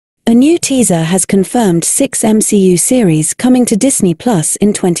A new teaser has confirmed 6 MCU series coming to Disney Plus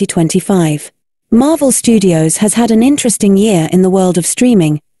in 2025. Marvel Studios has had an interesting year in the world of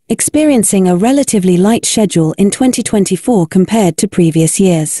streaming, experiencing a relatively light schedule in 2024 compared to previous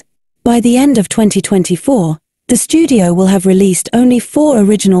years. By the end of 2024, the studio will have released only 4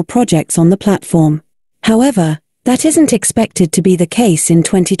 original projects on the platform. However, that isn't expected to be the case in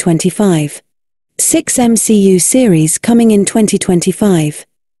 2025. 6 MCU series coming in 2025.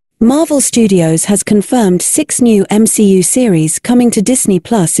 Marvel Studios has confirmed 6 new MCU series coming to Disney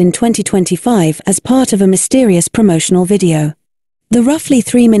Plus in 2025 as part of a mysterious promotional video. The roughly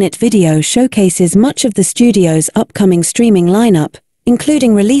 3-minute video showcases much of the studio's upcoming streaming lineup,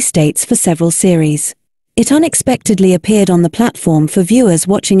 including release dates for several series. It unexpectedly appeared on the platform for viewers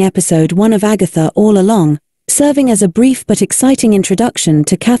watching episode 1 of Agatha All Along, serving as a brief but exciting introduction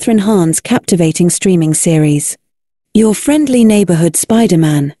to Kathryn Hahn's captivating streaming series. Your Friendly Neighborhood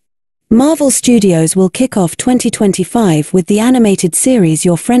Spider-Man. Marvel Studios will kick off 2025 with the animated series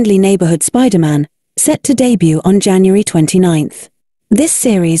Your Friendly Neighborhood Spider-Man, set to debut on January 29th. This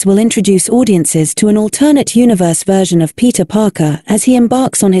series will introduce audiences to an alternate universe version of Peter Parker as he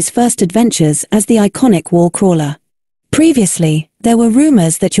embarks on his first adventures as the iconic wall crawler. Previously, there were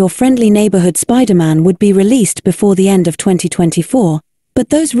rumors that Your Friendly Neighborhood Spider-Man would be released before the end of 2024, but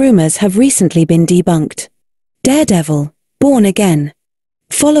those rumors have recently been debunked. Daredevil, Born Again.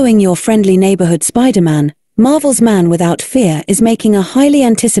 Following Your Friendly Neighborhood Spider-Man, Marvel's Man Without Fear is making a highly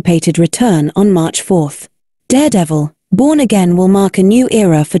anticipated return on March 4th. Daredevil, Born Again will mark a new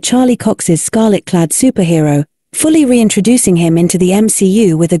era for Charlie Cox's scarlet-clad superhero, fully reintroducing him into the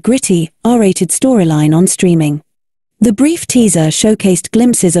MCU with a gritty, R-rated storyline on streaming. The brief teaser showcased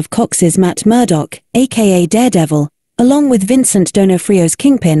glimpses of Cox's Matt Murdock, aka Daredevil, along with Vincent D'Onofrio's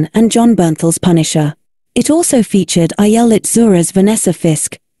Kingpin and John Bernthal's Punisher. It also featured Ayelet Zura's Vanessa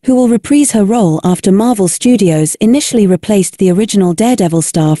Fisk, who will reprise her role after Marvel Studios initially replaced the original Daredevil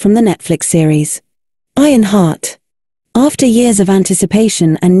star from the Netflix series. Ironheart. After years of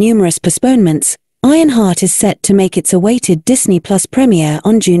anticipation and numerous postponements, Ironheart is set to make its awaited Disney Plus premiere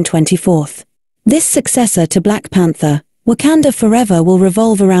on June 24th. This successor to Black Panther, Wakanda Forever will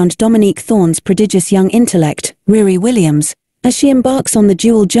revolve around Dominique Thorne's prodigious young intellect, Riri Williams, as she embarks on the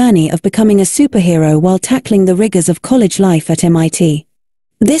dual journey of becoming a superhero while tackling the rigors of college life at MIT.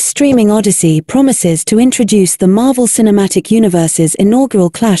 This streaming odyssey promises to introduce the Marvel Cinematic Universe's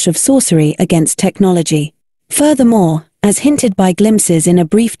inaugural clash of sorcery against technology. Furthermore, as hinted by glimpses in a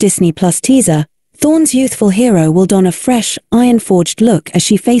brief Disney Plus teaser, Thorne's youthful hero will don a fresh, iron-forged look as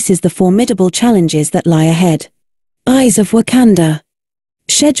she faces the formidable challenges that lie ahead. Eyes of Wakanda.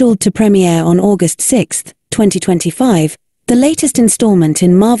 Scheduled to premiere on August 6, 2025, the latest installment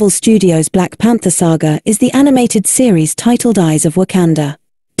in Marvel Studios' Black Panther saga is the animated series titled Eyes of Wakanda.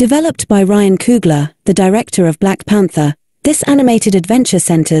 Developed by Ryan Coogler, the director of Black Panther, this animated adventure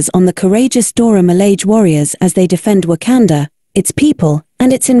centers on the courageous Dora Milaje warriors as they defend Wakanda, its people,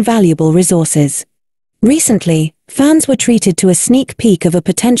 and its invaluable resources. Recently, fans were treated to a sneak peek of a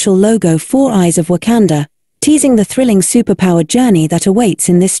potential logo for Eyes of Wakanda, teasing the thrilling superpowered journey that awaits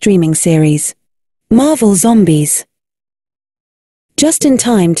in this streaming series. Marvel Zombies. Just in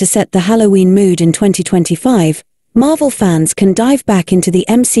time to set the Halloween mood in 2025, Marvel fans can dive back into the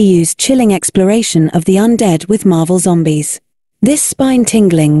MCU's chilling exploration of the undead with Marvel Zombies. This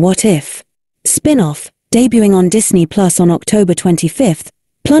spine-tingling What If? Spin-off, debuting on Disney Plus on October 25th,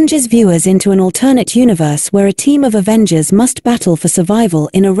 plunges viewers into an alternate universe where a team of Avengers must battle for survival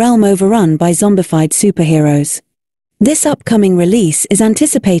in a realm overrun by zombified superheroes. This upcoming release is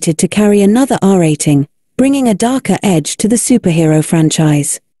anticipated to carry another R rating, bringing a darker edge to the superhero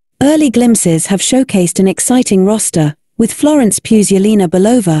franchise. Early glimpses have showcased an exciting roster, with Florence Pugh's Yelena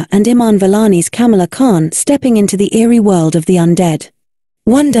Belova and Iman Vellani's Kamala Khan stepping into the eerie world of the undead.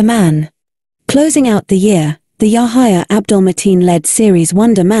 Wonder Man. Closing out the year, the Yahya Abdul-Mateen-led series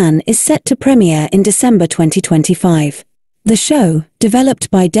Wonder Man is set to premiere in December 2025. The show,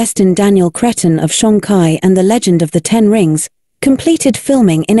 developed by Destin Daniel Cretton of Shonkai and the Legend of the Ten Rings, completed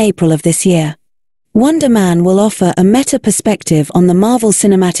filming in April of this year. Wonder Man will offer a meta-perspective on the Marvel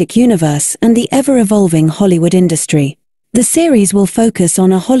Cinematic Universe and the ever-evolving Hollywood industry. The series will focus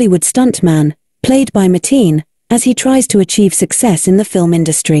on a Hollywood stuntman, played by Mateen, as he tries to achieve success in the film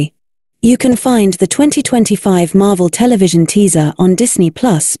industry. You can find the 2025 Marvel television teaser on Disney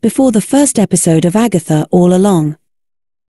Plus before the first episode of Agatha All Along.